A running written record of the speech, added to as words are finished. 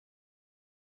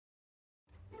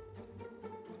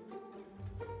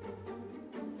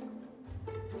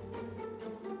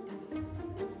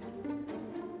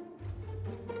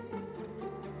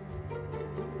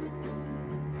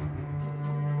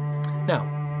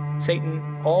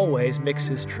Satan always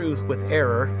mixes truth with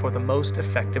error for the most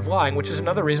effective lying, which is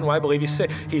another reason why I believe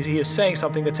he is saying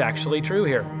something that's actually true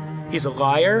here. He's a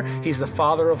liar, he's the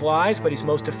father of lies, but he's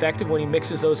most effective when he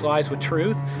mixes those lies with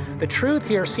truth. The truth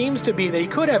here seems to be that he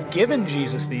could have given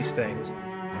Jesus these things,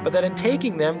 but that in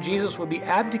taking them, Jesus would be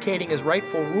abdicating his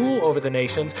rightful rule over the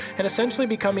nations and essentially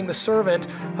becoming the servant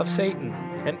of Satan,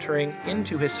 entering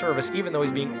into his service, even though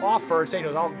he's being offered. Satan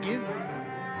goes, I'll give.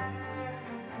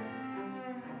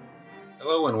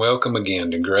 Hello and welcome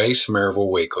again to Grace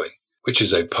Maryville Weekly, which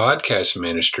is a podcast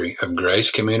ministry of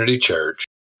Grace Community Church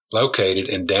located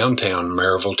in downtown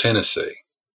Maryville, Tennessee.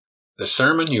 The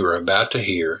sermon you are about to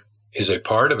hear is a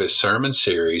part of a sermon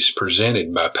series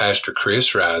presented by Pastor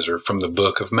Chris Reiser from the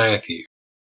book of Matthew.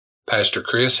 Pastor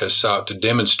Chris has sought to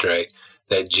demonstrate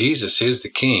that Jesus is the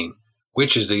King,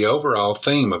 which is the overall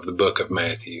theme of the book of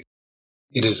Matthew.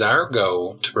 It is our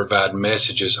goal to provide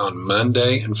messages on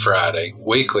Monday and Friday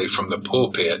weekly from the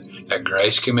pulpit at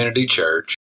Grace Community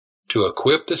Church to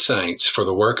equip the saints for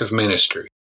the work of ministry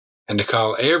and to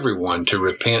call everyone to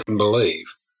repent and believe.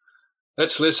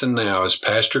 Let's listen now as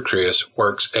Pastor Chris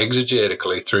works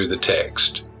exegetically through the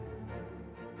text.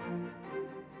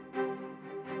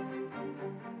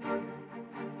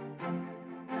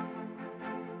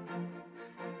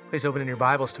 Please open in your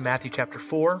Bibles to Matthew chapter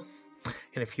 4.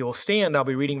 And if you'll stand, I'll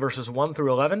be reading verses 1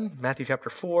 through 11. Matthew chapter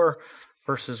 4,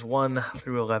 verses 1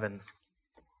 through 11.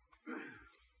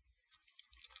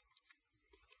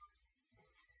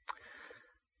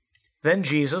 Then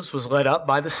Jesus was led up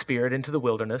by the Spirit into the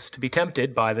wilderness to be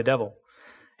tempted by the devil.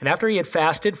 And after he had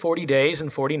fasted 40 days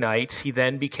and 40 nights, he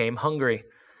then became hungry.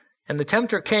 And the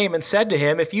tempter came and said to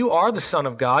him, If you are the Son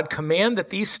of God, command that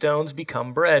these stones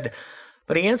become bread.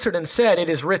 But he answered and said, It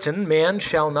is written, Man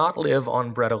shall not live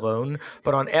on bread alone,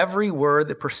 but on every word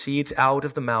that proceeds out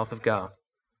of the mouth of God.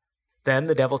 Then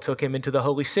the devil took him into the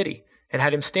holy city, and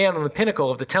had him stand on the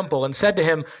pinnacle of the temple, and said to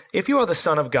him, If you are the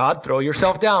Son of God, throw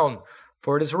yourself down.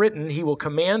 For it is written, He will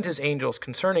command His angels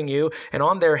concerning you, and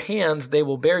on their hands they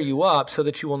will bear you up, so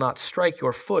that you will not strike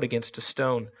your foot against a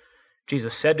stone.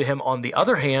 Jesus said to him, On the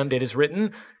other hand, it is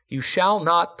written, You shall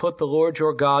not put the Lord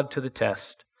your God to the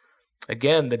test.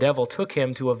 Again, the devil took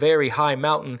him to a very high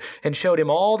mountain, and showed him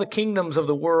all the kingdoms of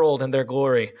the world and their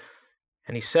glory.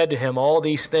 And he said to him, All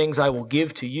these things I will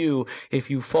give to you, if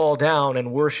you fall down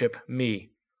and worship me.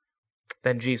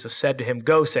 Then Jesus said to him,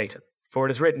 Go, Satan. For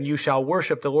it is written, You shall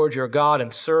worship the Lord your God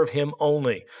and serve him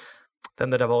only.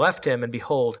 Then the devil left him, and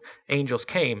behold, angels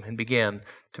came and began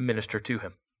to minister to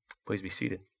him. Please be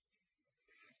seated.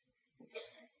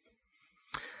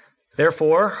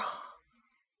 Therefore,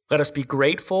 let us be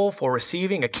grateful for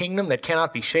receiving a kingdom that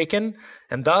cannot be shaken,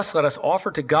 and thus let us offer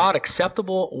to God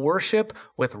acceptable worship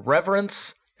with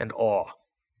reverence and awe.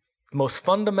 The most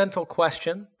fundamental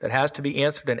question that has to be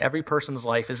answered in every person's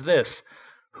life is this: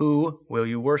 who will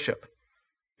you worship?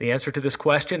 The answer to this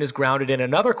question is grounded in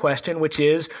another question, which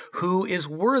is, who is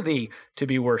worthy to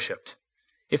be worshipped?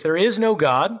 If there is no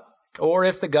God, or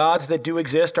if the gods that do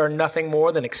exist are nothing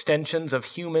more than extensions of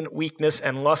human weakness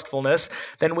and lustfulness,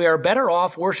 then we are better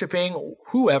off worshiping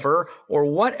whoever or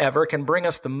whatever can bring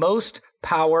us the most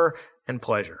power and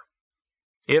pleasure.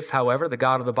 If, however, the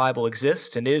God of the Bible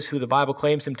exists and is who the Bible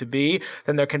claims him to be,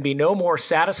 then there can be no more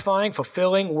satisfying,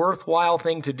 fulfilling, worthwhile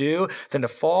thing to do than to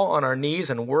fall on our knees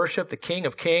and worship the King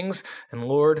of Kings and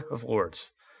Lord of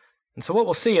Lords. And so what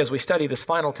we'll see as we study this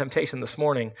final temptation this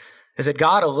morning is that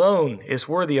God alone is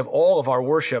worthy of all of our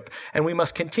worship, and we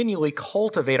must continually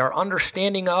cultivate our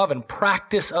understanding of and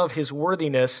practice of his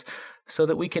worthiness so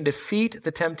that we can defeat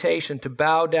the temptation to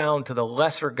bow down to the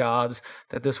lesser gods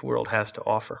that this world has to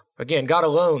offer. Again, God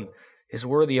alone is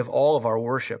worthy of all of our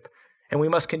worship, and we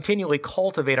must continually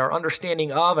cultivate our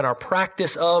understanding of and our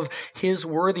practice of his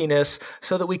worthiness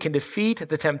so that we can defeat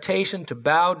the temptation to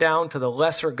bow down to the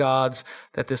lesser gods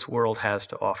that this world has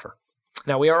to offer.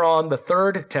 Now, we are on the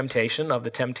third temptation of the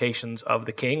temptations of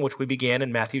the king, which we began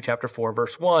in Matthew chapter 4,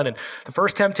 verse 1. And the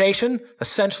first temptation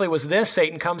essentially was this.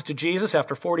 Satan comes to Jesus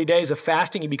after 40 days of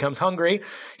fasting. He becomes hungry.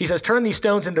 He says, turn these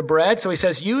stones into bread. So he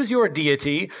says, use your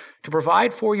deity to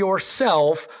provide for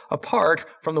yourself apart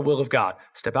from the will of God.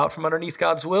 Step out from underneath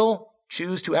God's will.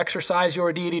 Choose to exercise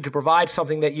your deity to provide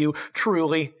something that you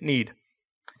truly need.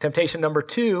 Temptation number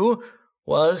 2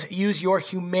 was use your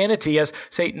humanity as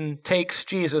Satan takes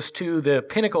Jesus to the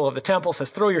pinnacle of the temple,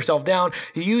 says, throw yourself down.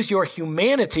 Use your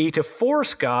humanity to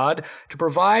force God to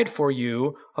provide for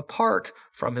you apart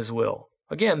from his will.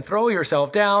 Again, throw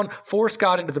yourself down, force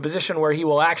God into the position where he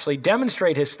will actually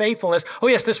demonstrate his faithfulness. Oh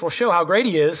yes, this will show how great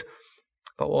he is,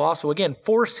 but will also, again,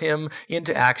 force him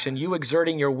into action, you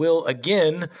exerting your will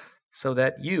again so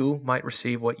that you might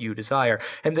receive what you desire.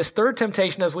 And this third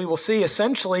temptation, as we will see,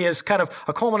 essentially is kind of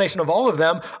a culmination of all of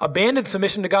them. Abandon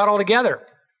submission to God altogether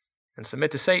and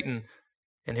submit to Satan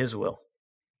and his will.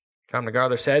 John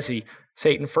MacArthur says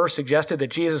Satan first suggested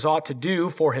that Jesus ought to do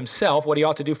for himself what he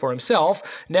ought to do for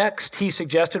himself. Next, he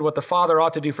suggested what the Father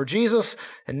ought to do for Jesus.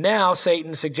 And now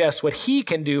Satan suggests what he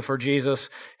can do for Jesus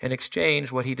in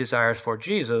exchange what he desires for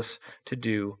Jesus to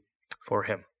do for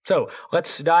him. So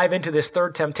let's dive into this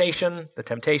third temptation, the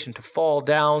temptation to fall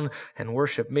down and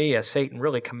worship me, as Satan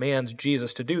really commands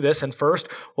Jesus to do this. And first,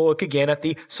 we'll look again at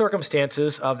the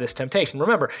circumstances of this temptation.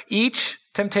 Remember, each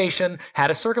temptation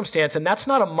had a circumstance, and that's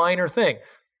not a minor thing.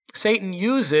 Satan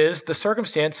uses the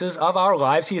circumstances of our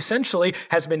lives. He essentially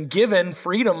has been given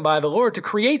freedom by the Lord to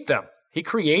create them. He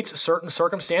creates certain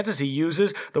circumstances. He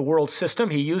uses the world system.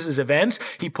 He uses events.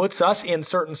 He puts us in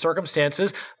certain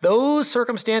circumstances, those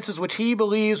circumstances which he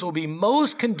believes will be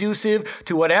most conducive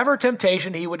to whatever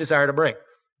temptation he would desire to bring.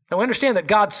 Now, we understand that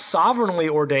God sovereignly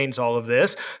ordains all of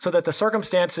this so that the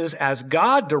circumstances as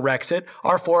God directs it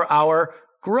are for our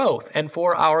growth and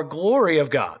for our glory of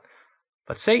God.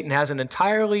 But Satan has an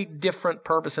entirely different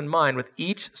purpose in mind with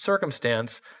each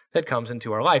circumstance that comes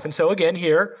into our life. And so again,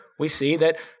 here we see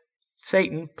that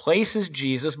Satan places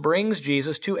Jesus, brings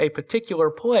Jesus to a particular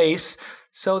place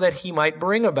so that he might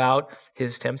bring about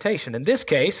his temptation. In this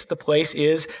case, the place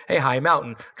is a high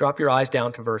mountain. Drop your eyes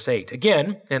down to verse 8.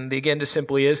 Again, and the again just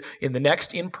simply is in the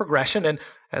next in progression. And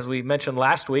as we mentioned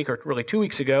last week, or really 2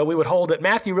 weeks ago, we would hold that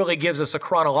Matthew really gives us a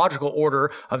chronological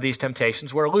order of these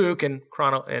temptations, where Luke, in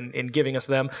giving us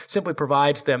them, simply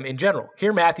provides them in general.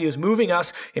 Here, Matthew is moving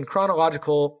us in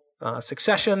chronological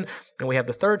succession, and we have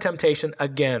the third temptation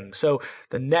again. So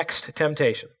the next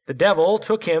temptation. The devil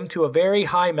took him to a very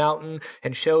high mountain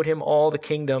and showed him all the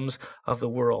kingdoms of the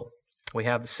world. We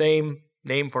have the same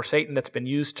name for Satan that's been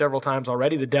used several times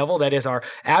already, the devil, that is our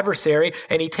adversary,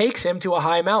 and he takes him to a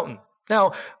high mountain.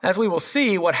 Now, as we will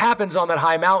see, what happens on that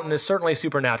high mountain is certainly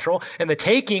supernatural, and the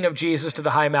taking of Jesus to the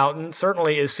high mountain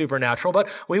certainly is supernatural, but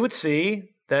we would see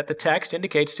that the text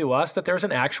indicates to us that there's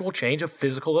an actual change of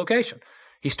physical location.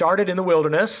 He started in the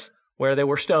wilderness where there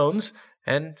were stones,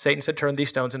 and Satan said, turn these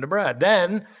stones into bread.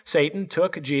 Then Satan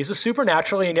took Jesus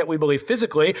supernaturally, and yet we believe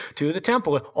physically, to the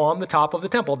temple, on the top of the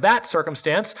temple. That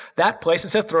circumstance, that place,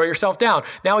 and says, throw yourself down.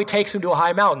 Now he takes him to a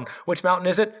high mountain. Which mountain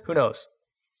is it? Who knows?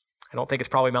 I don't think it's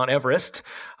probably Mount Everest.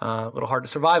 A little hard to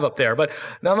survive up there. But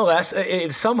nonetheless,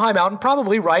 it's some high mountain,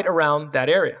 probably right around that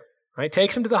area. Right?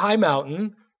 Takes him to the high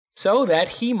mountain so that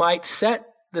he might set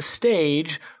the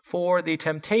stage for the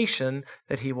temptation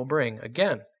that he will bring.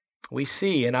 Again, we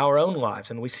see in our own lives,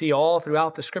 and we see all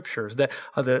throughout the Scriptures, that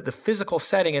the physical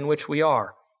setting in which we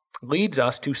are leads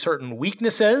us to certain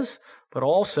weaknesses, but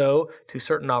also to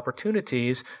certain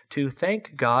opportunities to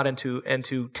thank God and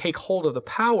to take hold of the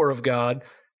power of God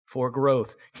for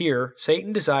growth. Here,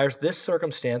 Satan desires this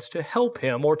circumstance to help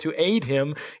him or to aid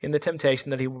him in the temptation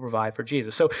that he will provide for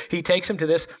Jesus. So he takes him to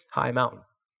this high mountain.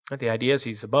 The idea is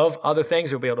he's above other things.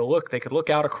 He'll be able to look. They could look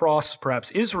out across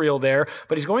perhaps Israel there,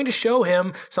 but he's going to show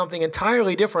him something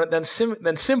entirely different than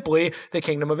simply the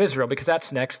kingdom of Israel, because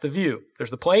that's next the view. There's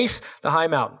the place, the high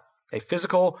mountain, a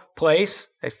physical place,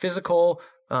 a physical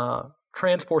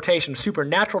transportation,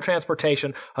 supernatural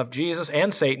transportation of Jesus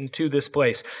and Satan to this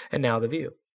place, and now the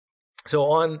view.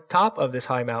 So on top of this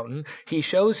high mountain, he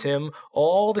shows him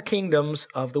all the kingdoms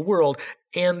of the world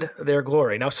and their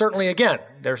glory. Now, certainly, again,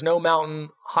 there's no mountain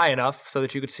high enough so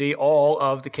that you could see all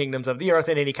of the kingdoms of the earth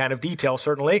in any kind of detail,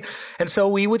 certainly. And so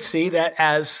we would see that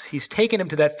as he's taken him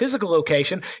to that physical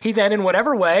location, he then, in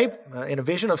whatever way, in a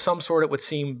vision of some sort it would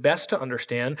seem best to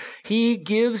understand, he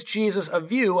gives Jesus a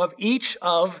view of each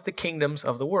of the kingdoms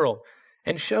of the world,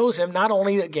 and shows him not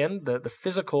only, again, the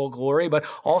physical glory, but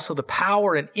also the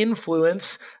power and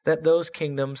influence that those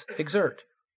kingdoms exert,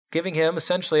 giving him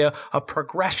essentially a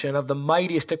progression of the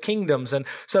mightiest of kingdoms, and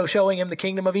so showing him the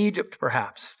kingdom of Egypt,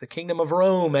 perhaps, the kingdom of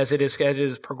Rome as it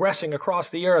is progressing across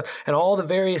the earth, and all the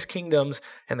various kingdoms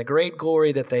and the great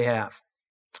glory that they have.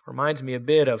 Reminds me a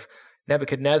bit of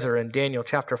Nebuchadnezzar in Daniel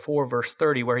chapter 4, verse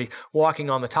 30, where he's walking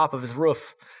on the top of his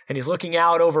roof, and he's looking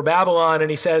out over Babylon, and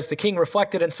he says, the king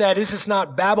reflected and said, "Is this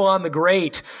not Babylon the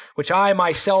Great, which I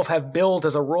myself have built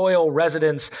as a royal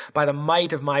residence by the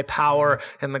might of my power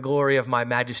and the glory of my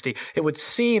majesty?" It would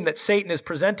seem that Satan is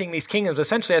presenting these kingdoms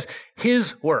essentially as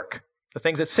his work, the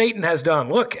things that Satan has done.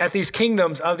 Look at these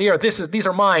kingdoms of the earth. These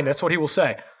are mine. That's what he will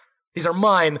say. These are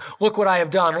mine. Look what I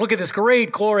have done. Look at this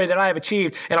great glory that I have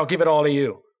achieved, and I'll give it all to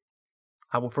you.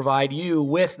 I will provide you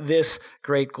with this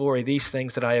great glory, these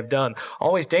things that I have done.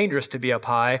 Always dangerous to be up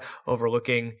high,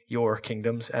 overlooking your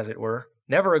kingdoms, as it were.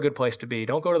 Never a good place to be.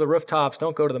 Don't go to the rooftops.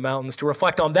 Don't go to the mountains to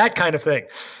reflect on that kind of thing.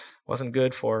 Wasn't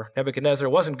good for Nebuchadnezzar,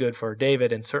 wasn't good for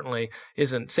David, and certainly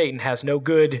isn't. Satan has no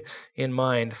good in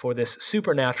mind for this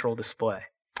supernatural display.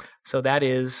 So that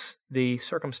is the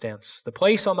circumstance. The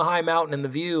place on the high mountain and the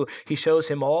view, he shows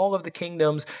him all of the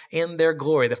kingdoms in their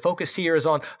glory. The focus here is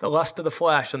on the lust of the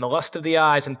flesh and the lust of the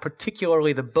eyes, and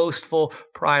particularly the boastful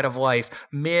pride of life,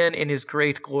 men in his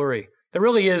great glory. There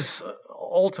really is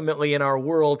ultimately in our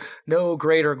world no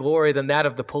greater glory than that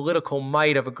of the political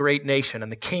might of a great nation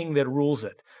and the king that rules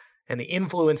it, and the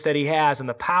influence that he has and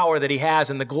the power that he has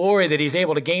and the glory that he's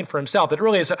able to gain for himself. That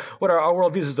really is what our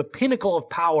world views as the pinnacle of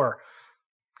power.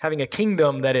 Having a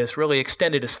kingdom that is really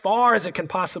extended as far as it can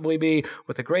possibly be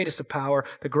with the greatest of power,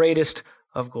 the greatest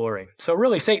of glory. So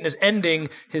really, Satan is ending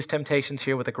his temptations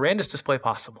here with the grandest display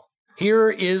possible.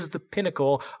 Here is the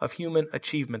pinnacle of human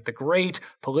achievement, the great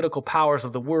political powers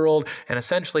of the world, and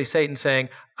essentially Satan saying,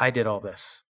 I did all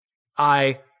this.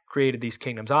 I created these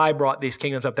kingdoms. I brought these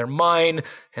kingdoms up. They're mine.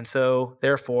 And so,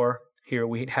 therefore, here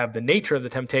we have the nature of the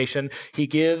temptation. He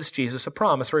gives Jesus a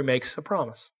promise, or he makes a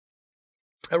promise.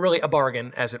 Really a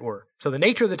bargain, as it were. So the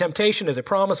nature of the temptation is a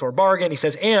promise or a bargain. He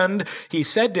says, and he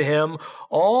said to him,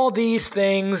 all these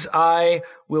things I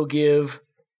will give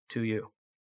to you.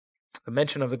 The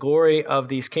mention of the glory of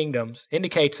these kingdoms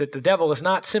indicates that the devil is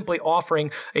not simply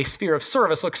offering a sphere of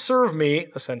service. Look, serve me,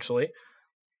 essentially,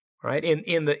 right?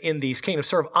 In these kingdoms,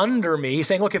 serve under me. He's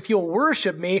saying, look, if you'll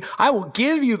worship me, I will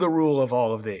give you the rule of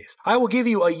all of these. I will give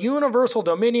you a universal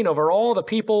dominion over all the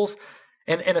peoples.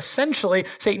 And essentially,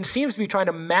 Satan seems to be trying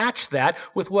to match that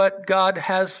with what God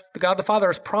the Father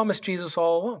has promised Jesus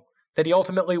all along, that he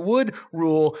ultimately would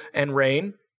rule and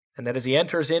reign, and that as he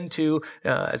enters into,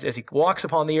 as he walks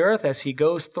upon the earth, as he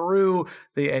goes through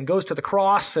and goes to the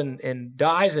cross and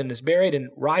dies and is buried and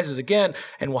rises again,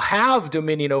 and will have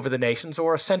dominion over the nations,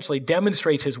 or essentially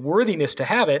demonstrates his worthiness to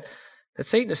have it, that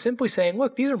Satan is simply saying,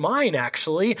 look, these are mine,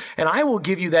 actually, and I will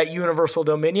give you that universal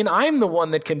dominion. I'm the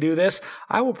one that can do this.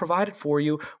 I will provide it for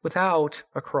you without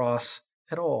a cross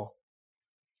at all.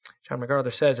 John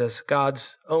MacArthur says, as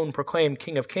God's own proclaimed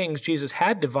King of Kings, Jesus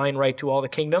had divine right to all the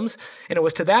kingdoms, and it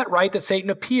was to that right that Satan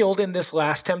appealed in this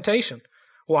last temptation.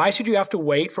 Why should you have to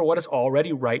wait for what is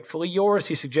already rightfully yours,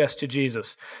 he suggests to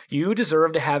Jesus. You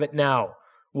deserve to have it now.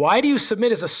 Why do you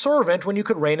submit as a servant when you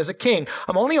could reign as a king?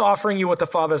 I'm only offering you what the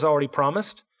Father has already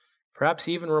promised. Perhaps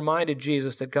he even reminded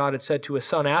Jesus that God had said to his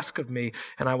son, ask of me,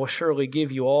 and I will surely give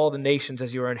you all the nations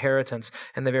as your inheritance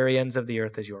and the very ends of the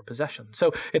earth as your possession.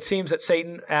 So it seems that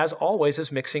Satan, as always,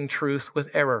 is mixing truth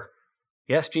with error.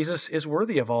 Yes, Jesus is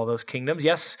worthy of all those kingdoms.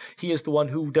 Yes, he is the one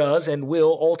who does and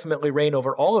will ultimately reign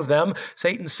over all of them.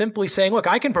 Satan's simply saying, look,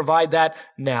 I can provide that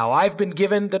now. I've been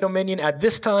given the dominion at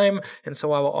this time, and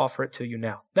so I will offer it to you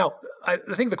now. Now, I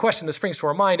think the question that springs to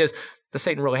our mind is, does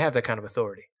Satan really have that kind of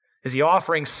authority? Is he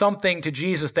offering something to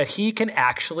Jesus that he can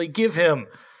actually give him?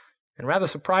 And rather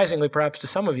surprisingly, perhaps to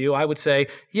some of you, I would say,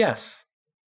 yes,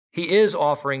 he is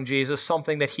offering Jesus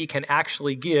something that he can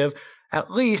actually give,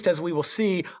 at least, as we will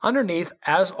see, underneath,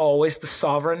 as always, the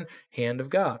sovereign hand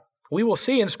of God. We will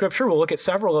see in Scripture, we'll look at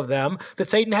several of them, that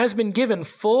Satan has been given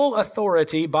full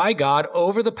authority by God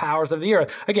over the powers of the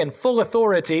earth. Again, full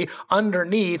authority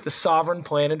underneath the sovereign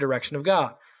plan and direction of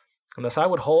God. And thus I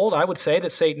would say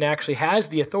that Satan actually has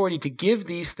the authority to give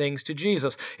these things to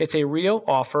Jesus. It's a real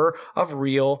offer of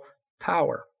real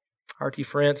power. R.T.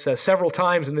 France says several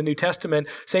times in the New Testament,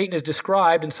 Satan is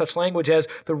described in such language as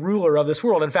the ruler of this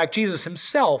world. In fact, Jesus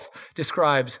himself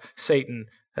describes Satan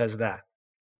as that.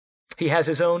 He has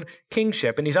his own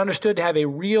kingship, and he's understood to have a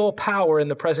real power in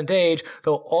the present age,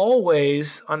 though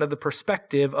always under the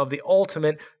perspective of the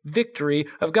ultimate victory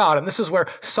of God. And this is where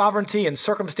sovereignty and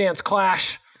circumstance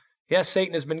clash. Yes,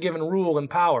 Satan has been given rule and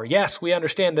power. Yes, we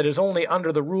understand that it is only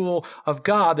under the rule of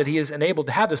God that he is enabled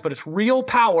to have this, but it's real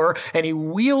power, and he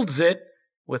wields it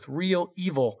with real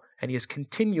evil, and he is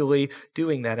continually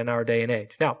doing that in our day and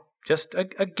age. Now, just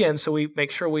again, so we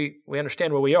make sure we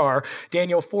understand where we are,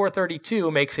 Daniel 4:32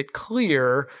 makes it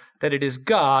clear that it is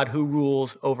God who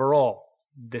rules over all.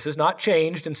 This is not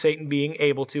changed in Satan being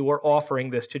able to or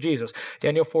offering this to Jesus.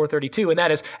 Daniel 4:32, and that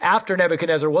is after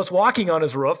Nebuchadnezzar was walking on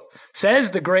his roof,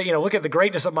 says look at the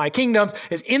greatness of my kingdoms,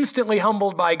 is instantly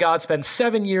humbled by God, spends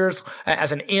 7 years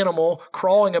as an animal,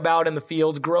 crawling about in the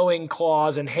fields, growing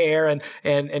claws and hair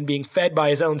and being fed by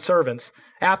his own servants.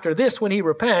 After this, when he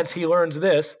repents, he learns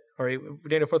this, or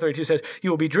Daniel 4:32 says,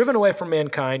 you will be driven away from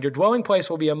mankind. Your dwelling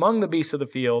place will be among the beasts of the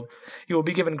field. You will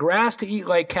be given grass to eat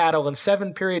like cattle, and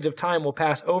 7 periods of time will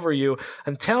pass over you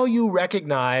until you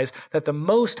recognize that the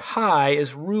Most High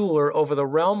is ruler over the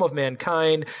realm of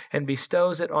mankind and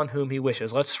bestows it on whom he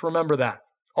wishes. Let's remember that.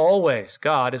 Always,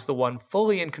 God is the one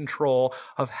fully in control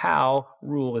of how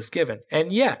rule is given.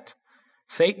 And yet,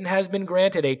 Satan has been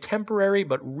granted a temporary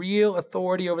but real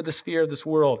authority over the sphere of this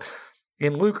world.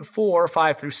 In Luke 4,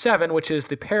 5 through 7, which is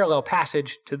the parallel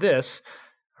passage to this,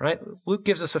 right, Luke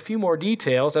gives us a few more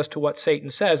details as to what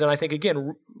Satan says, and I think,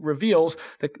 again, reveals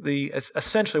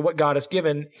essentially what God has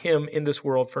given him in this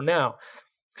world for now.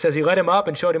 It says, he led him up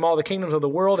and showed him all the kingdoms of the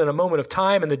world in a moment of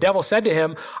time, and the devil said to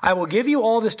him, I will give you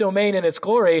all this domain and its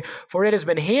glory, for it has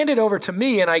been handed over to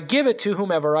me, and I give it to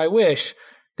whomever I wish.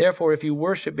 Therefore, if you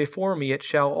worship before me, it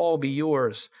shall all be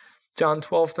yours. John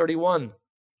 12:31.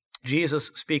 Jesus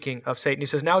speaking of Satan, he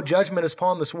says, now judgment is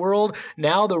upon this world.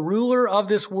 Now the ruler of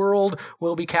this world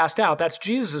will be cast out. That's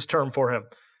Jesus' term for him.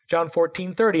 John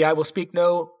 14:30, I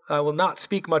will not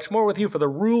speak much more with you, for the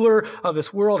ruler of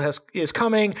this world is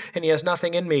coming, and he has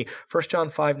nothing in me. 1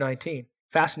 John 5:19.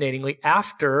 Fascinatingly,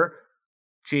 after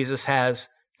Jesus has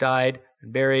died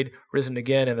and buried, risen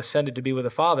again, and ascended to be with the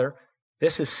Father,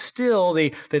 this is still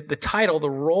the title, the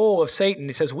role of Satan.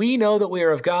 He says, we know that we are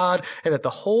of God and that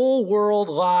the whole world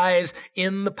lies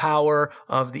in the power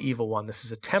of the evil one. This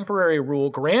is a temporary rule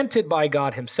granted by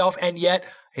God himself, and yet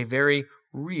a very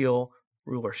real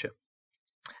rulership.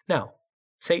 Now,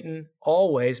 Satan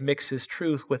always mixes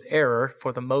truth with error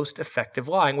for the most effective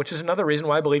lying, which is another reason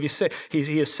why I believe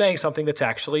he is saying something that's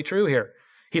actually true here.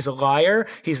 He's a liar.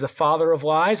 He's the father of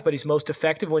lies, but he's most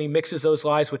effective when he mixes those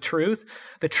lies with truth.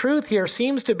 The truth here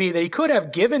seems to be that he could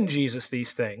have given Jesus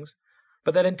these things,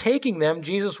 but that in taking them,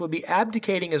 Jesus would be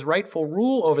abdicating his rightful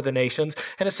rule over the nations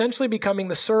and essentially becoming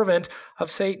the servant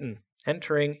of Satan,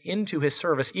 entering into his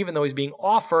service, even though he's being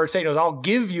offered. Satan goes, I'll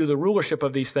give you the rulership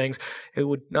of these things. It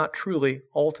would not truly,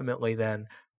 ultimately then,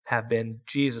 have been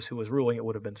Jesus who was ruling. It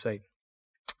would have been Satan.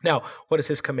 Now, what is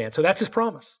his command? So that's his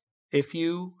promise.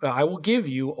 I will give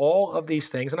you all of these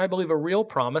things, and I believe a real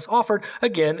promise offered,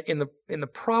 again, in the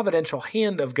providential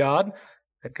hand of God,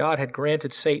 that God had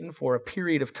granted Satan for a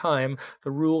period of time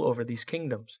the rule over these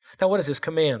kingdoms. Now, what is his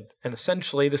command? And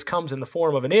essentially, this comes in the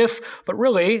form of an if, but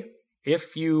really,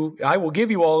 I will give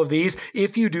you all of these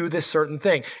if you do this certain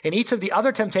thing. In each of the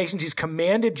other temptations, he's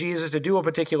commanded Jesus to do a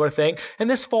particular thing, and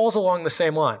this falls along the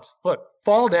same lines. Look,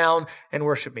 fall down and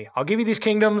worship me. I'll give you these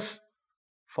kingdoms.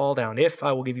 Fall down.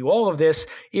 I will give you all of this,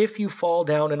 if you fall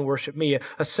down and worship me.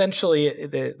 Essentially,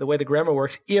 the way the grammar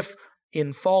works, if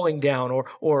in falling down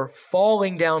or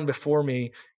falling down before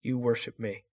me, you worship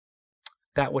me.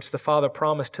 That which the Father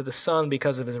promised to the Son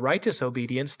because of his righteous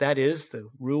obedience, that is the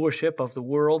rulership of the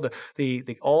world,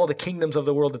 all the kingdoms of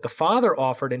the world that the Father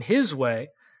offered in his way,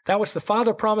 that which the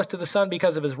Father promised to the Son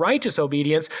because of his righteous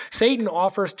obedience, Satan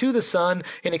offers to the Son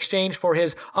in exchange for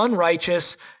his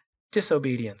unrighteous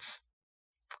disobedience.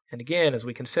 And again, as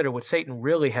we consider, would Satan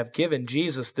really have given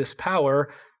Jesus this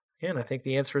power? Again, I think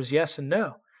the answer is yes and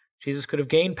no. Jesus could have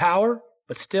gained power,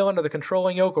 but still under the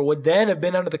controlling yoke, or would then have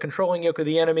been under the controlling yoke of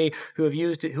the enemy who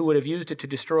would have used it to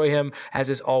destroy him, as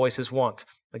is always his wont.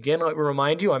 Again, let me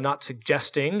remind you, I'm not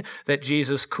suggesting that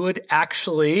Jesus could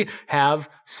actually have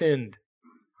sinned.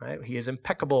 Right? He is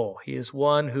impeccable. He is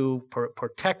one who,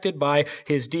 protected by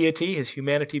his deity, his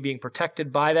humanity being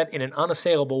protected by that in an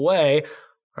unassailable way,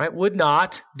 right,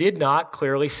 did not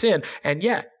clearly sin. And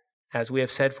yet, as we have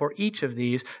said for each of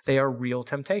these, they are real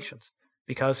temptations.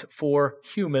 Because for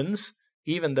humans,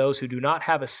 even those who do not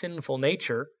have a sinful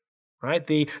nature, right,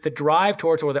 the drive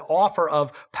towards or the offer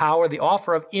of power, the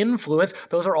offer of influence,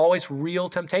 those are always real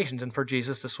temptations. And for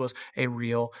Jesus, this was a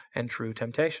real and true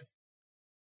temptation.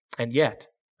 And yet,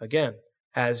 again,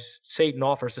 as Satan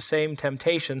offers the same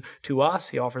temptation to us,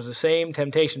 he offers the same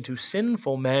temptation to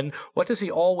sinful men, what does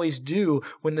he always do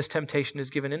when this temptation is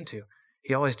given into?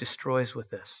 He always destroys with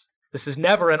this. This is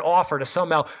never an offer to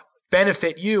somehow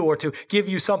benefit you or to give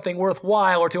you something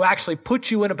worthwhile or to actually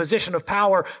put you in a position of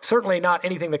power, certainly not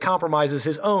anything that compromises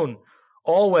his own.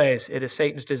 Always it is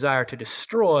Satan's desire to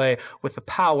destroy with the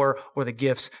power or the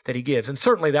gifts that he gives. And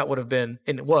certainly that would have been,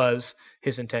 and it was,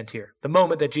 his intent here. The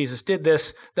moment that Jesus did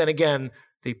this, then again,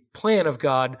 the plan of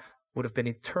God would have been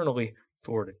eternally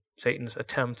thwarted. Satan's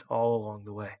attempt all along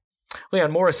the way.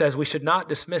 Leon Morris says we should not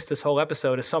dismiss this whole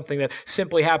episode as something that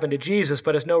simply happened to Jesus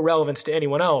but has no relevance to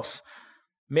anyone else.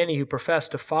 Many who profess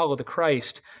to follow the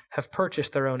Christ have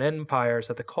purchased their own empires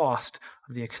at the cost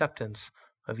of the acceptance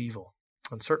of evil.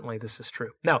 And certainly this is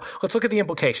true. Now, let's look at the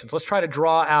implications. Let's try to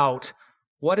draw out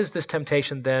what is this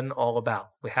temptation then all about.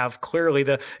 We have clearly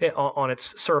on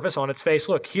its surface, on its face,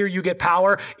 look, here you get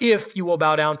power if you will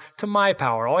bow down to my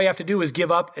power. All you have to do is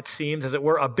give up, it seems, as it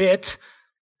were, a bit.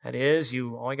 That is,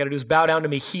 all you got to do is bow down to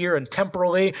me here and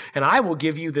temporally, and I will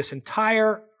give you this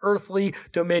entire earthly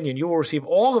dominion. You will receive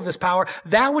all of this power,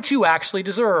 that which you actually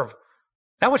deserve.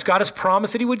 That which God has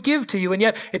promised that he would give to you. And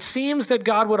yet it seems that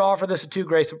God would offer this at too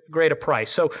great a price.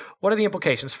 So what are the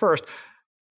implications? First,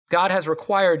 God has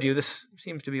required you, this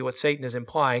seems to be what Satan is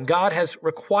implying, God has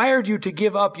required you to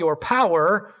give up your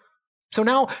power, so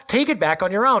now take it back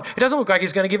on your own. It doesn't look like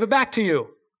he's going to give it back to you.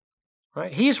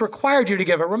 Right? He's required you to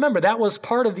give it. Remember, that was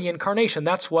part of the incarnation.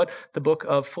 That's what the book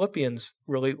of Philippians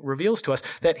really reveals to us,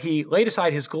 that he laid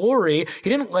aside his glory. He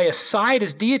didn't lay aside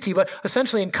his deity, but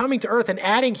essentially in coming to earth and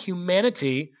adding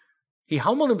humanity, he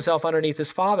humbled himself underneath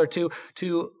his Father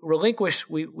to relinquish,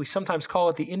 we sometimes call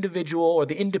it the individual or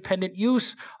the independent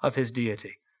use of his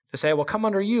deity. To say, well, come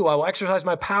under you. I will exercise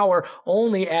my power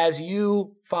only as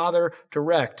you, Father,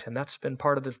 direct. And that's been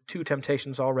part of the two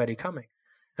temptations already coming.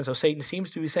 And so Satan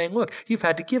seems to be saying, look, you've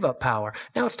had to give up power.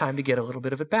 Now it's time to get a little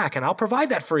bit of it back, and I'll provide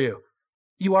that for you.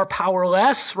 You are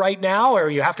powerless right now, or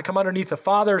you have to come underneath the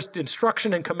Father's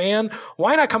instruction and command.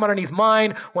 Why not come underneath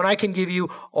mine when I can give you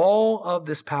all of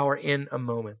this power in a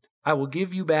moment? I will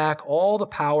give you back all the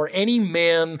power any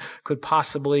man could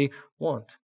possibly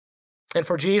want. And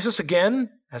for Jesus, again,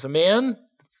 as a man,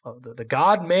 the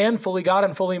God-man, fully God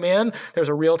and fully man, there's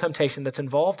a real temptation that's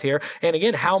involved here. And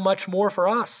again, how much more for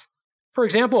us? For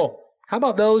example, how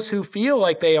about those who feel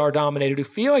like they are dominated, who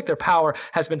feel like their power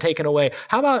has been taken away?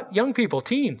 How about young people,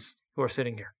 teens who are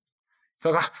sitting here?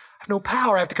 Feel like, I have no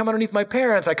power. I have to come underneath my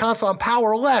parents. I'm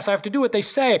powerless. I have to do what they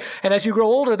say. And as you grow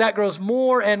older, that grows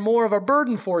more and more of a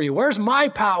burden for you. Where's my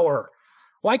power?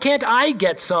 Why can't I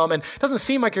get some? And it doesn't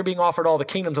seem like you're being offered all the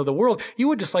kingdoms of the world. You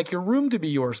would just like your room to be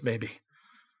yours, maybe.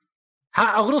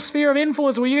 A little sphere of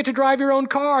influence where you get to drive your own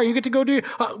car. You get to go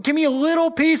give me a little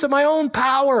piece of my own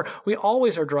power. We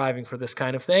always are driving for this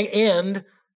kind of thing, and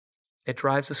it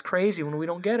drives us crazy when we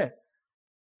don't get it.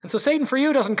 And so Satan for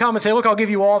you doesn't come and say, look, I'll give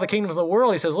you all the kingdoms of the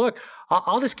world. He says, look,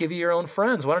 I'll just give you your own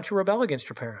friends. Why don't you rebel against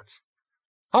your parents?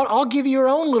 I'll give you your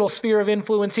own little sphere of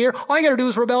influence here. All you got to do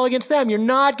is rebel against them. You're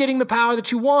not getting the power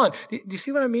that you want. Do you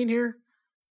see what I mean here?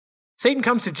 Satan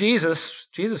comes to Jesus.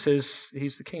 He's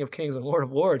the King of Kings and Lord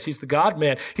of Lords. He's the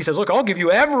God-man. He says, look, I'll give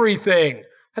you everything.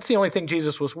 That's the only thing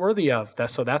Jesus was worthy of.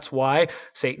 So that's why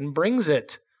Satan brings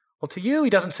it. Well, to you, he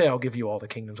doesn't say, I'll give you all the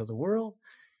kingdoms of the world.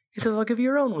 He says, I'll give you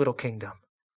your own little kingdom,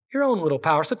 your own little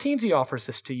power. So teens, he offers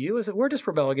this to you. We're just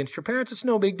rebel against your parents. It's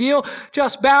no big deal.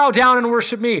 Just bow down and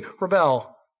worship me.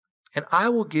 Rebel. And I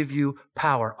will give you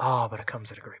power. But it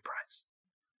comes at a great price.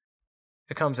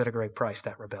 It comes at a great price,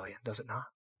 that rebellion, does it not?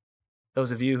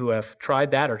 Those of you who have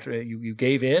tried that, or you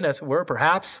gave in, as it were,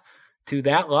 perhaps, to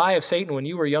that lie of Satan when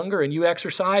you were younger and you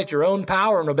exercised your own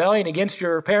power and rebellion against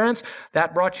your parents,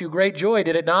 that brought you great joy,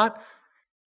 did it not?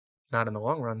 Not in the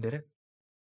long run, did it?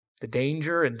 The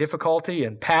danger and difficulty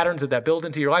and patterns that build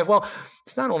into your life. Well,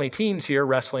 it's not only teens here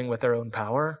wrestling with their own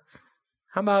power.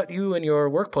 How about you in your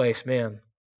workplace, man?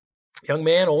 Young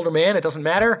man, older man, it doesn't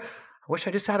matter. I wish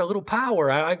I just had a little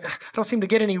power. I don't seem to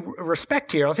get any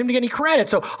respect here. I don't seem to get any credit.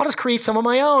 So I'll just create some of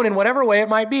my own in whatever way it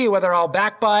might be, whether I'll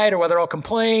backbite or whether I'll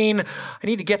complain. I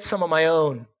need to get some of my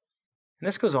own. And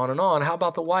this goes on and on. How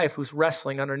about the wife who's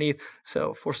wrestling underneath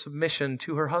for submission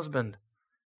to her husband?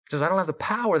 She says, I don't have the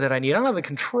power that I need. I don't have the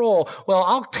control. Well,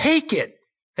 I'll take it.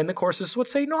 And of course, this is what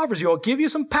Satan offers you. I'll give you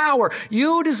some power.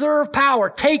 You deserve power.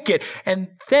 Take it. And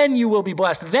then you will be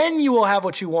blessed. Then you will have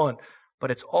what you want.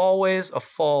 But it's always a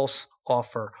false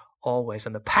offer, always.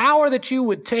 And the power that you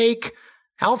would take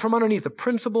out from underneath the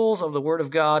principles of the Word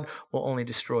of God will only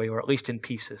destroy you, or at least in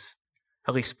pieces,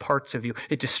 at least parts of you.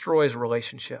 It destroys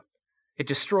relationship. It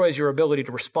destroys your ability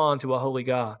to respond to a holy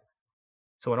God.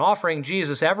 So in offering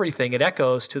Jesus everything, it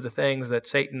echoes to the things that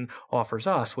Satan offers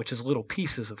us, which is little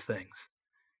pieces of things.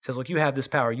 He says, look, you have this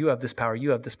power, you have this power,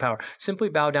 you have this power. Simply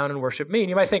bow down and worship me. And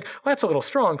you might think, well, that's a little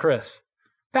strong, Chris.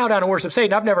 Bow down and worship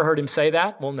Satan. I've never heard him say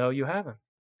that. Well, no, you haven't.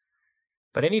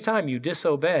 But anytime you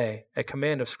disobey a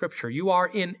command of Scripture, you are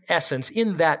in essence,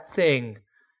 in that thing,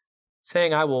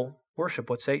 saying, I will worship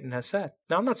what Satan has said.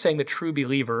 Now, I'm not saying that true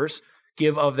believers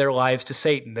give of their lives to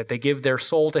Satan, that they give their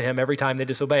soul to him every time they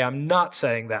disobey. I'm not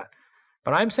saying that.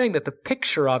 But I'm saying that the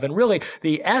picture of, and really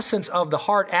the essence of the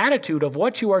heart attitude of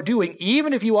what you are doing,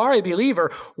 even if you are a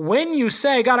believer, when you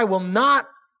say, God, I will not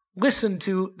listen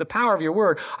to the power of your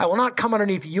word. I will not come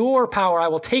underneath your power. I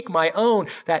will take my own.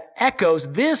 That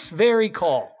echoes this very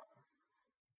call.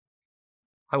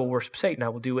 I will worship Satan. I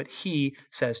will do what he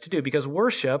says to do, because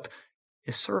worship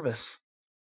is service.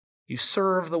 You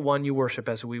serve the one you worship,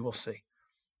 as we will see.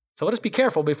 So let us be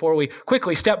careful before we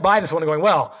quickly step by this one and going,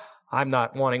 well, I'm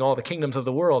not wanting all the kingdoms of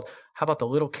the world. How about the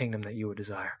little kingdom that you would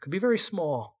desire? It could be very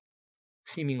small,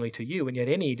 seemingly to you, and yet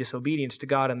any disobedience to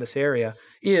God in this area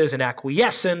is an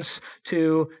acquiescence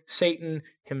to Satan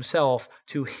himself,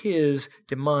 to his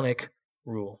demonic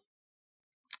rule.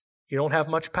 You don't have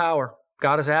much power.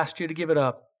 God has asked you to give it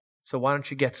up, so why don't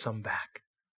you get some back?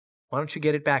 Why don't you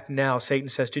get it back now? Satan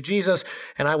says to Jesus,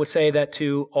 and I would say that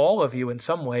to all of you in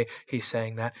some way, he's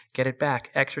saying that. Get it back.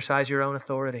 Exercise your own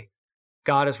authority.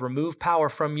 God has removed power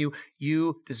from you.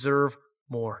 You deserve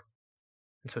more.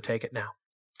 And so take it now.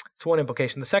 That's one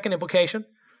implication. The second implication,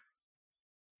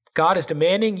 God is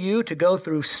demanding you to go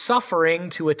through suffering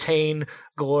to attain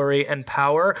glory and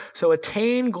power. So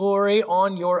attain glory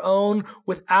on your own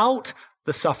without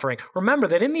the suffering. Remember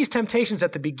that in these temptations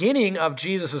at the beginning of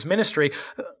Jesus' ministry,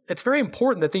 it's very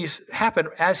important that these happen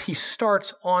as he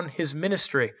starts on his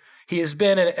ministry. He has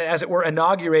been, as it were,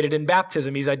 inaugurated in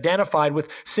baptism. He's identified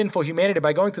with sinful humanity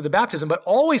by going through the baptism, but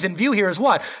always in view here is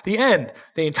what? The end,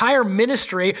 the entire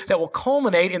ministry that will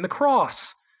culminate in the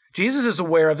cross. Jesus is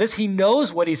aware of this. He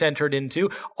knows what he's entered into.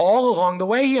 All along the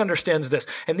way, he understands this.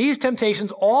 And these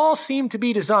temptations all seem to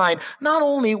be designed not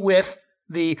only with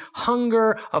the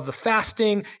hunger of the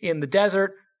fasting in the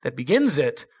desert that begins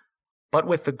it, but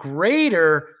with the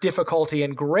greater difficulty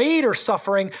and greater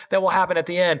suffering that will happen at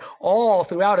the end. All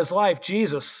throughout his life,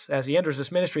 Jesus, as he enters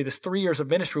this ministry, this 3 years of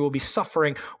ministry, will be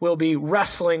suffering, will be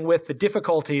wrestling with the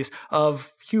difficulties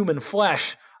of human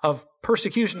flesh, of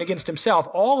persecution against himself,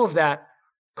 all of that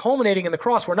culminating in the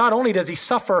cross, where not only does he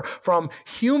suffer from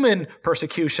human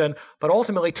persecution, but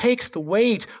ultimately takes the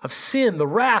weight of sin, the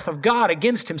wrath of God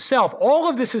against himself. All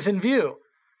of this is in view.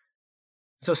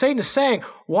 So Satan is saying,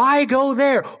 why go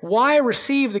there? Why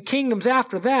receive the kingdoms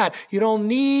after that? You don't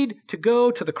need to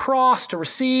go to the cross to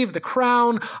receive the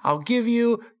crown. I'll give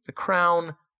you the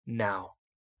crown now.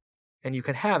 And you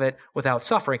can have it without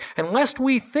suffering. And lest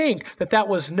we think that that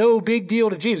was no big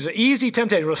deal to Jesus, easy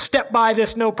temptation, we'll step by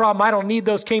this, no problem. I don't need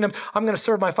those kingdoms. I'm going to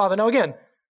serve my Father. No, again,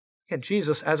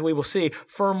 Jesus, as we will see,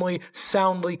 firmly,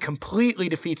 soundly, completely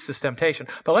defeats this temptation.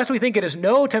 But lest we think it is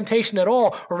no temptation at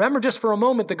all, remember just for a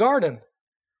moment the garden.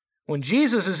 When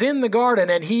Jesus is in the garden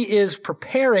and he is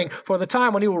preparing for the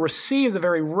time when he will receive the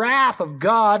very wrath of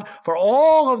God for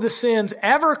all of the sins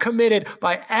ever committed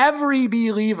by every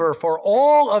believer for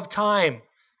all of time,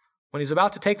 when he's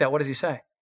about to take that, what does he say?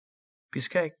 Piece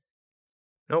of cake.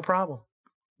 No problem.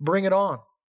 Bring it on.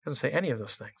 He doesn't say any of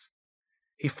those things.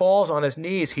 He falls on his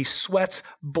knees, he sweats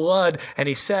blood, and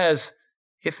he says,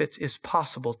 if it is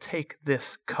possible, take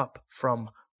this cup from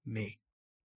me.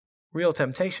 Real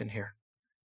temptation here.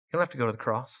 You don't have to go to the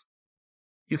cross.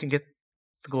 You can get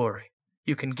the glory.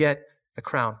 You can get the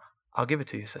crown. I'll give it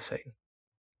to you, says Satan.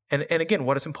 And again,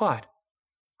 what is implied?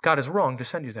 God is wrong to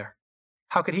send you there.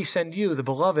 How could he send you, the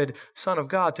beloved Son of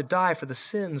God, to die for the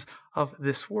sins of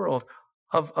this world,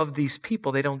 of these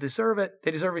people? They don't deserve it.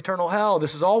 They deserve eternal hell.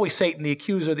 This is always Satan, the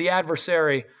accuser, the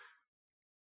adversary.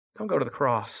 Don't go to the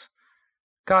cross.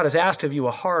 God has asked of you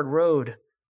a hard road.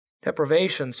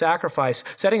 Deprivation, sacrifice,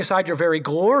 setting aside your very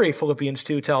glory, Philippians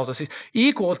 2 tells us. He's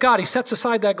equal with God. He sets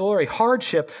aside that glory.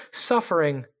 Hardship,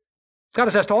 suffering. God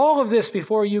has asked all of this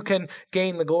before you can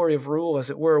gain the glory of rule,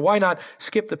 as it were. Why not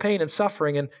skip the pain and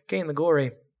suffering and gain the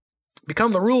glory?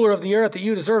 Become the ruler of the earth that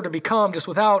you deserve to become, just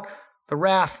without the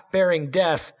wrath-bearing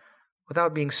death,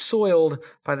 without being soiled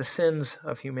by the sins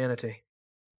of humanity.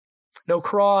 No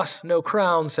cross, no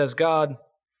crown, says God.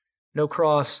 No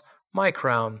cross, my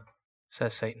crown,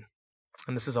 says Satan.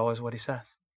 And this is always what he says.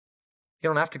 You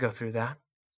don't have to go through that.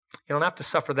 You don't have to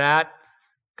suffer that.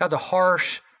 God's a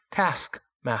harsh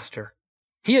taskmaster.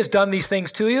 He has done these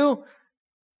things to you.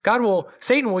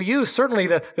 Satan will use certainly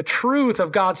the truth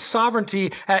of God's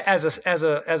sovereignty as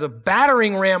a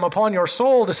battering ram upon your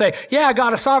soul to say, yeah,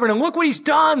 God is sovereign, and look what he's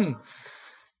done.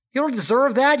 You don't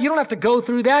deserve that. You don't have to go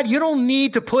through that. You don't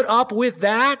need to put up with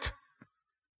that.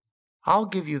 I'll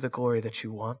give you the glory that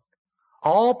you want.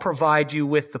 I'll provide you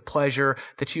with the pleasure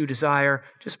that you desire.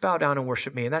 Just bow down and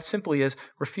worship me. And that simply is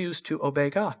refuse to obey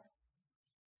God.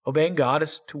 Obeying God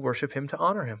is to worship him, to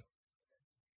honor him.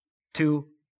 To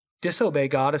disobey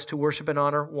God is to worship and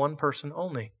honor one person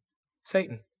only,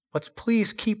 Satan. Let's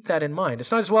please keep that in mind.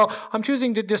 It's not as, well, I'm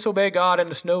choosing to disobey God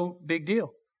and it's no big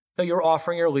deal. No, you're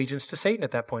offering your allegiance to Satan at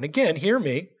that point. Again, hear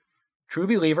me. True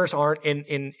believers aren't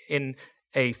in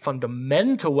a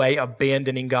fundamental way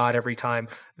abandoning God every time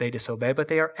they disobey, but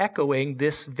they are echoing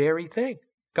this very thing.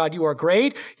 God, you are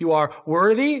great. You are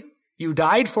worthy. You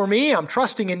died for me. I'm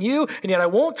trusting in you, and yet I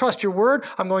won't trust your word.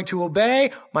 I'm going to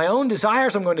obey my own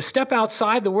desires. I'm going to step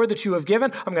outside the word that you have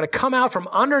given. I'm going to come out from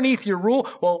underneath your rule.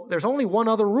 Well, there's only one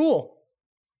other rule.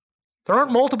 There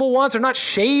aren't multiple ones. They're not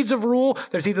shades of rule.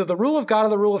 There's either the rule of God or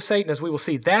the rule of Satan, as we will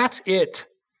see. That's it.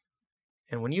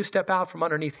 And when you step out from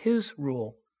underneath his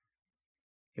rule,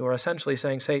 you are essentially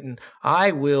saying, Satan,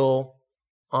 I will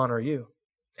honor you.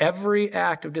 Every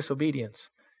act of disobedience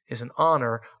is in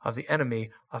honor of the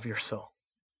enemy of your soul.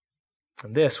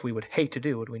 And this we would hate to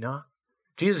do, would we not?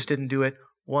 Jesus didn't do it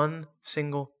one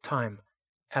single time,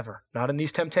 ever. Not in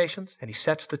these temptations. And he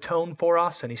sets the tone for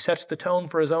us, and he sets the tone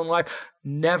for his own life.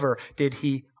 Never did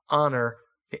he honor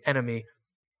the enemy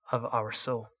of our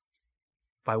soul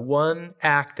by one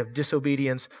act of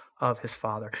disobedience of his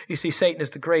Father. You see, Satan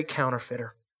is the great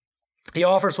counterfeiter. He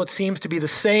offers what seems to be the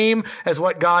same as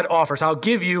what God offers. I'll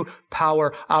give you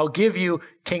power. I'll give you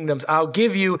kingdoms. I'll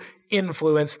give you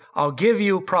influence. I'll give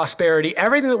you prosperity.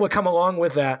 Everything that would come along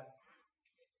with that.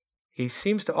 He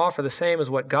seems to offer the same as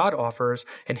what God offers,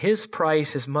 and his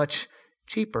price is much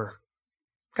cheaper.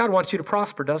 God wants you to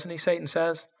prosper, doesn't he? Satan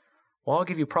says. Well, I'll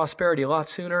give you prosperity a lot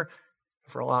sooner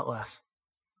for a lot less.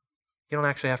 You don't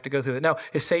actually have to go through that. Now,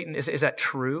 is that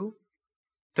true?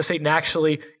 Does Satan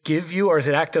actually give you, or does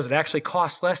it actually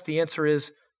cost less? The answer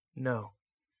is no.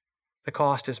 The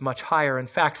cost is much higher. In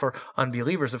fact, for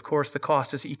unbelievers, of course, the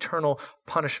cost is eternal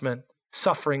punishment,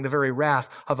 suffering the very wrath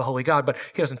of the holy God. But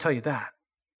he doesn't tell you that.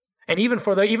 And even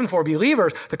for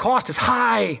believers, the cost is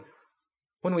high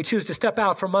when we choose to step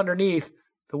out from underneath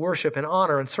the worship and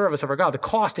honor and service of our God. The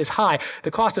cost is high.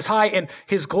 The cost is high in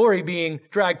his glory being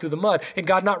dragged through the mud and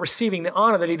God not receiving the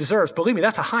honor that he deserves. Believe me,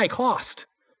 that's a high cost.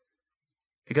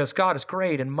 Because God is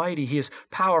great and mighty. He is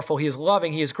powerful. He is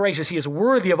loving. He is gracious. He is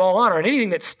worthy of all honor. And anything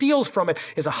that steals from it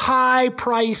is a high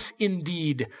price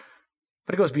indeed.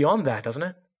 But it goes beyond that, doesn't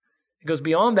it? It goes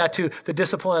beyond that to the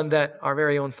discipline that our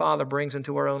very own Father brings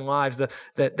into our own lives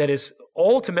that is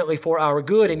ultimately for our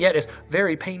good and yet is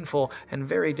very painful and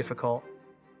very difficult.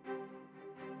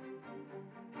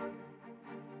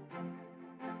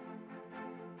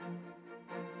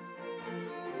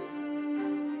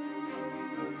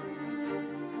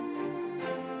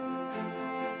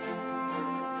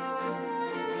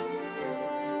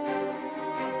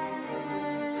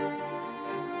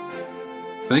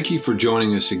 Thank you for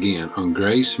joining us again on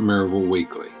Grace Maryville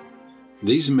Weekly.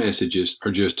 These messages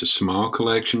are just a small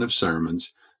collection of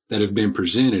sermons that have been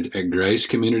presented at Grace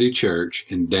Community Church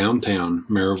in downtown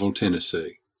Maryville,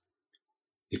 Tennessee.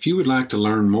 If you would like to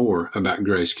learn more about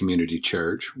Grace Community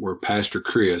Church, where Pastor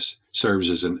Chris serves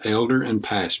as an elder and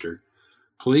pastor,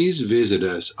 please visit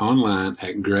us online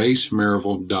at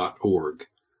gracemaryville.org.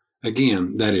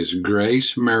 Again, that is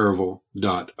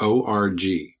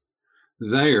gracemaryville.org.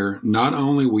 There, not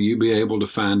only will you be able to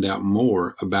find out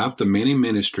more about the many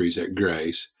ministries at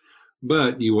Grace,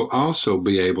 but you will also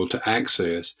be able to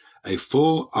access a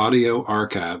full audio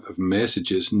archive of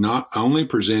messages not only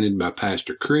presented by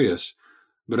Pastor Chris,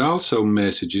 but also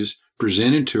messages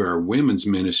presented to our women's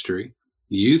ministry,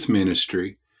 youth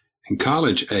ministry, and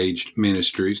college-aged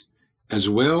ministries, as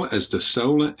well as the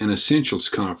Sola and Essentials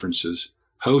conferences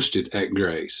hosted at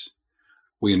Grace.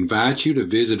 We invite you to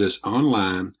visit us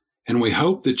online, and we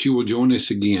hope that you will join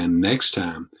us again next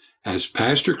time as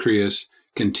Pastor Chris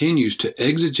continues to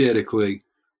exegetically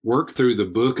work through the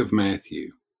book of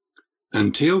Matthew.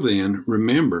 Until then,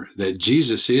 remember that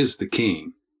Jesus is the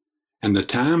King, and the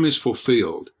time is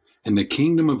fulfilled, and the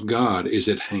kingdom of God is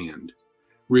at hand.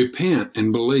 Repent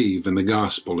and believe in the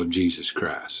gospel of Jesus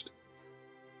Christ.